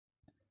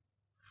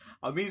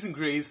Amazing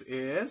Grace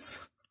is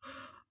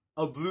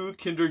a blue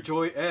Kinder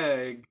Joy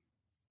egg.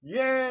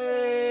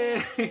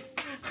 Yay!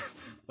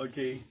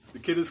 Okay, the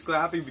kid is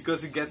clapping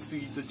because he gets to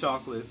eat the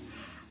chocolate.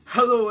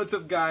 Hello, what's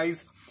up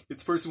guys?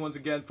 It's Percy once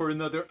again for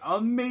another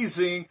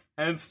amazing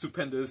and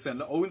stupendous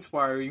and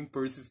awe-inspiring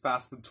Percy's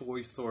Fast Food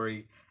Toy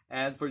Story.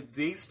 And for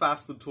today's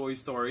Fast Food Toy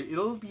Story,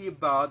 it'll be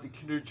about the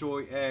Kinder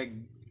Joy egg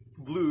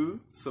blue.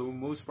 So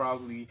most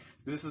probably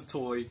this is a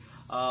toy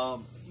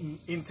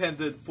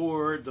intended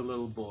for the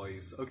little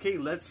boys. Okay,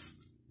 let's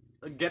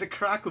get a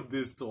crack of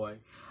this toy.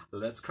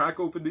 Let's crack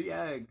open the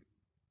egg.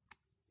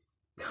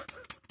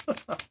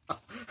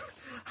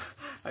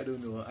 I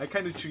don't know. I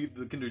kind of treat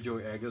the Kinder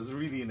Joy egg as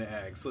really an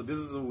egg. So this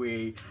is the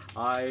way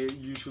I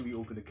usually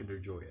open a Kinder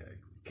Joy egg.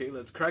 Okay,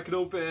 let's crack it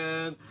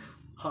open.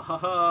 Ha ha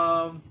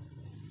ha.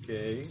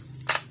 Okay.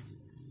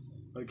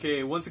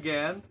 Okay, once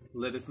again,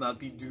 let us not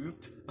be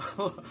duped.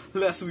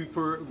 Lest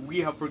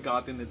we have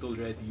forgotten it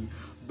already.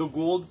 The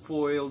gold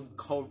foil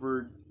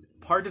covered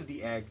part of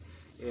the egg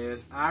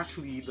is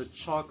actually the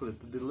chocolate,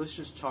 the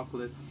delicious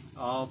chocolate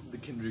of the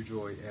Kinder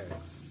Joy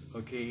eggs.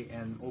 Okay,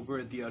 and over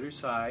at the other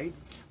side,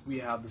 we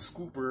have the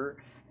scooper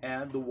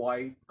and the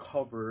white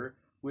cover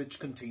which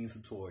contains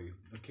the toy.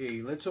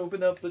 Okay, let's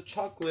open up the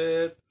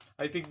chocolate.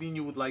 I think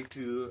Nino would like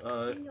to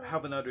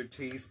have another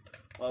taste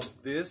of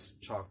this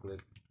chocolate.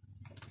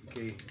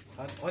 Okay,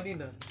 okay,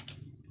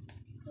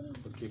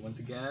 once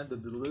again, the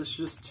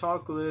delicious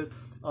chocolate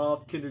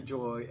of Kinder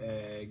Joy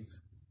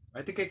eggs.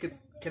 I think I could,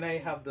 can I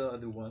have the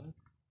other one?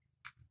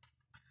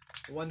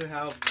 I want to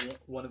have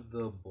one of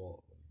the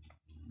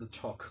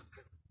chocolate.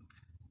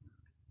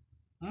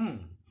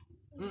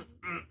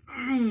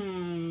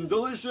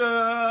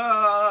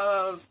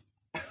 Delicious!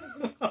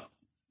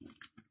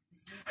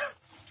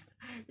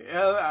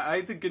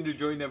 I think Kinder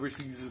Joy never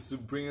ceases to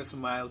bring a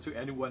smile to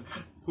anyone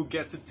who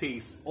gets a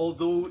taste.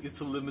 Although it's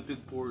a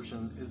limited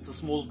portion, it's a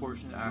small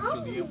portion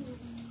actually.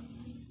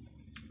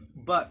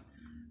 But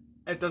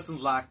it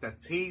doesn't lack that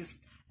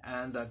taste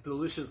and that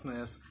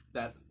deliciousness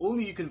that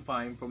only you can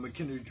find from a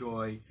Kinder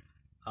Joy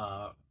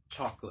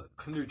chocolate,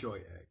 Kinder Joy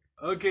egg.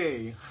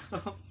 Okay,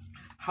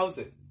 how's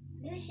it?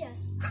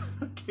 Delicious.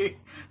 Okay,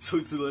 so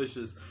it's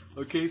delicious.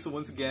 Okay, so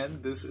once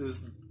again, this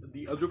is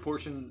the other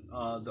portion,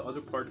 the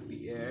other part of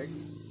the egg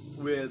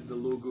with the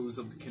logos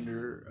of the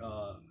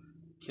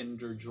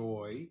Kinder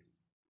Joy.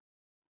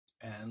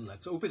 And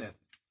let's open it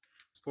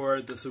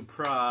for the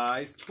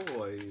surprise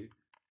toy.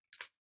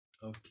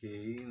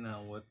 Okay,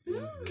 now what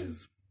is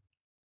this?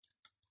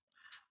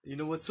 You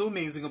know what's so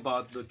amazing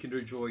about the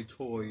Kinder Joy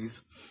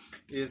toys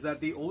is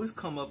that they always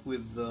come up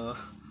with the...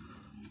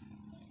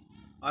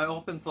 I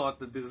often thought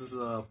that this is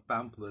a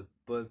pamphlet,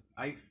 but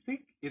I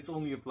think it's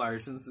only a flyer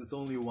since it's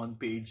only a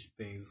one-page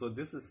thing. So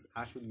this is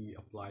actually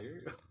a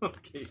flyer.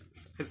 Okay,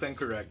 I stand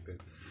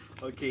corrected.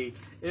 Okay,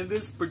 in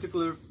this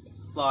particular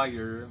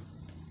flyer,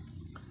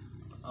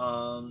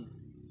 in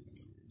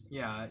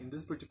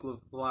this particular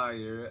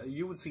flyer,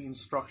 you would see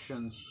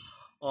instructions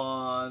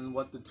on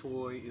what the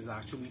toy is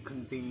actually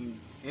contained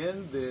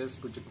in this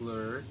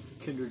particular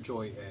Kinder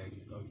Joy egg.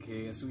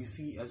 Okay, as we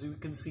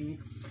can see,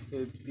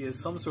 it is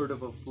some sort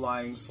of a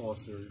flying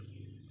saucer.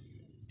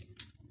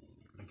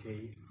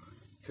 Okay,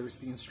 here's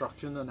the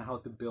instruction on how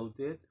to build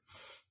it.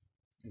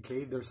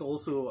 Okay, there's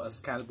also a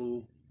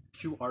scannable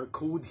QR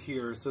code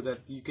here so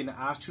that you can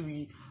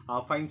actually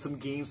find some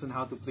games on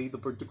how to play the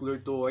particular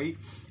toy,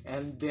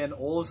 and then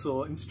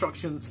also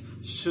instructions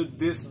should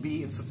this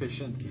be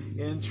insufficient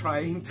in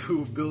trying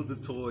to build the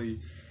toy.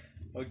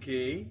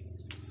 Okay,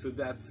 so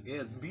that's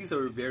it. These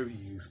are very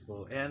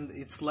useful, and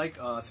it's like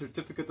a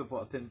certificate of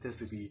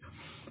authenticity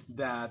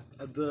that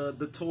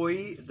the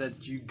toy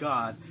that you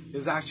got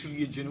is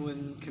actually a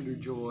genuine Kinder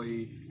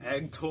Joy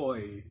egg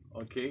toy.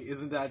 Okay,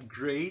 isn't that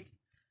great?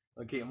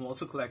 Okay, I'm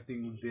also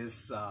collecting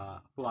this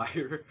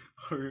flyer,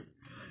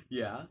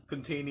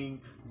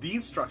 containing the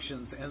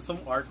instructions and some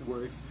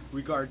artworks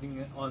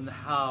regarding on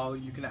how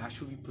you can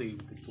actually play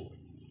with the toy.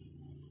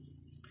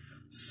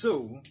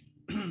 So,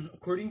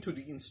 according to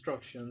the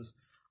instructions,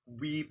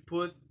 we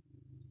put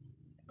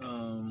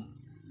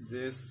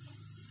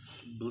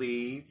this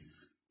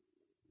blades.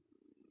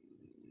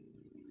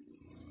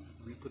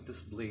 We put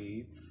this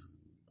blades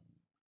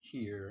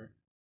here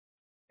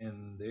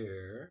and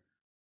there.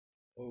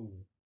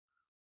 Oh.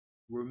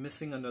 We're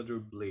missing another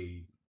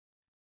blade.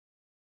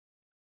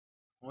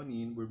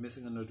 Onin, we're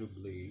missing another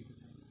blade.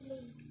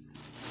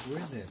 Where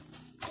is it?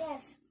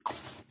 Yes.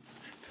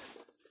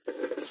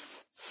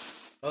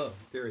 Oh,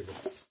 there it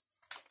is.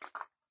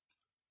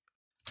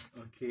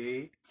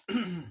 Okay.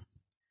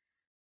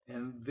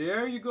 And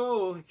there you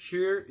go.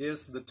 Here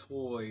is the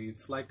toy.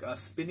 It's like a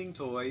spinning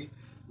toy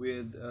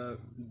with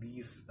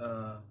these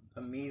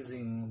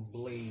amazing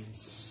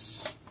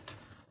blades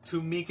to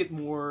make it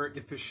more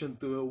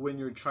efficient when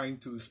you're trying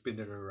to spin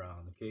it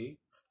around. Okay,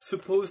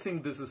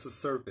 supposing this is a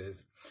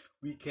surface,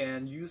 we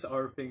can use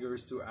our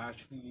fingers to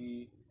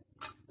actually...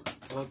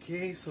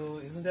 Okay, so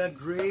isn't that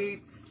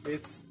great?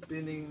 It's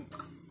spinning.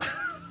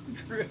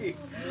 Great.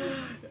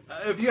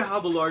 If you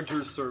have a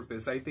larger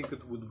surface, I think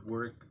it would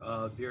work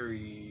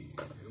very...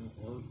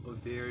 Oh,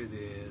 there it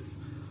is.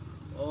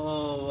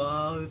 Oh,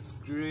 wow, it's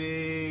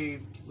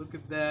great. Look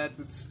at that.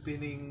 It's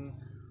spinning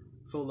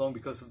so long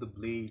because of the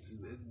blades,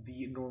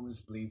 the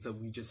enormous blades that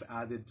we just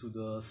added to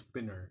the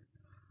spinner.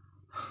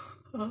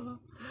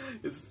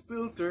 It's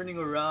still turning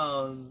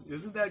around.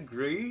 Isn't that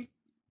great?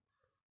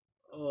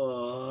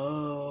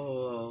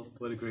 Oh,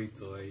 what a great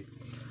toy.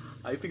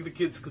 I think the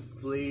kids could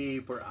play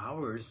for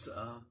hours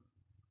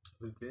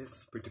with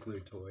this particular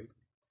toy.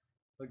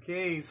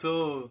 Okay,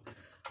 so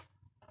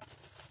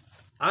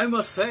I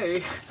must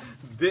say,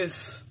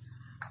 this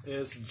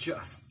is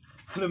just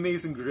an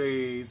amazing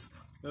grace.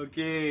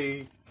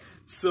 Okay,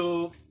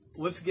 so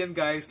once again,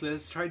 guys,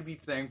 let's try to be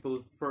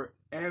thankful for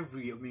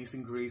every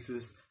amazing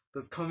graces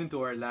that come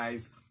into our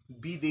lives,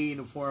 be they in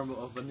the form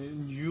of an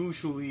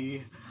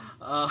unusually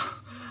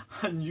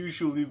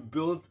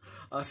built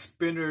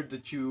spinner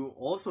that you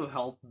also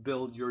help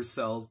build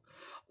yourself,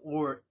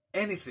 or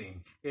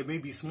anything. It may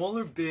be small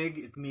or big,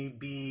 it may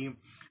be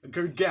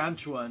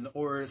gargantuan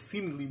or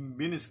seemingly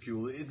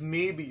minuscule, it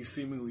may be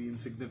seemingly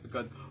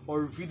insignificant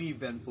or really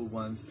eventful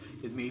ones.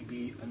 It may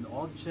be an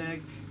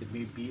object, it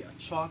may be a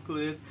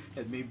chocolate,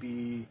 it may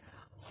be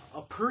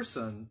a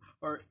person,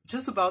 or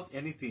just about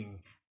anything.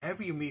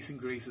 Every amazing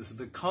graces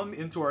that come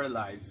into our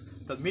lives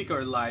that make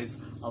our lives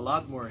a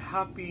lot more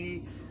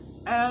happy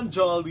and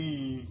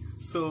jolly.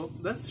 So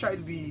let's try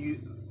to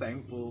be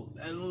thankful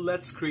and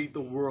let's create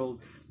a world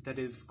that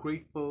is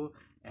grateful,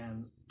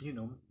 and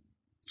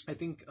I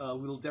think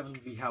we'll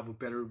definitely have a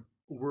better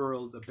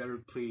world, a better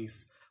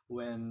place,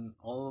 when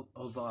all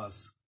of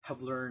us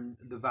have learned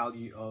the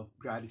value of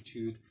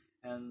gratitude,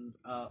 and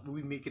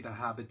we make it a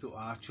habit to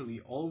actually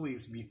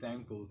always be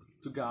thankful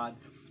to God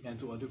and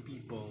to other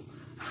people.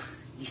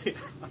 Yeah.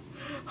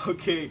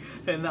 Okay,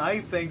 and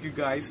I thank you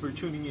guys for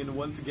tuning in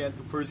once again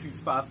to Percy's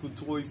Fast Food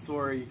Toy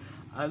Story.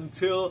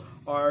 Until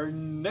our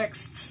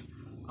next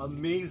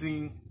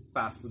amazing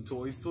Fast Food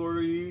Toy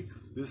Story,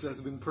 this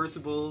has been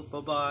Percival. Bye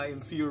bye,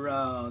 and see you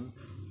around.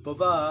 Bye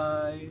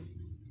bye.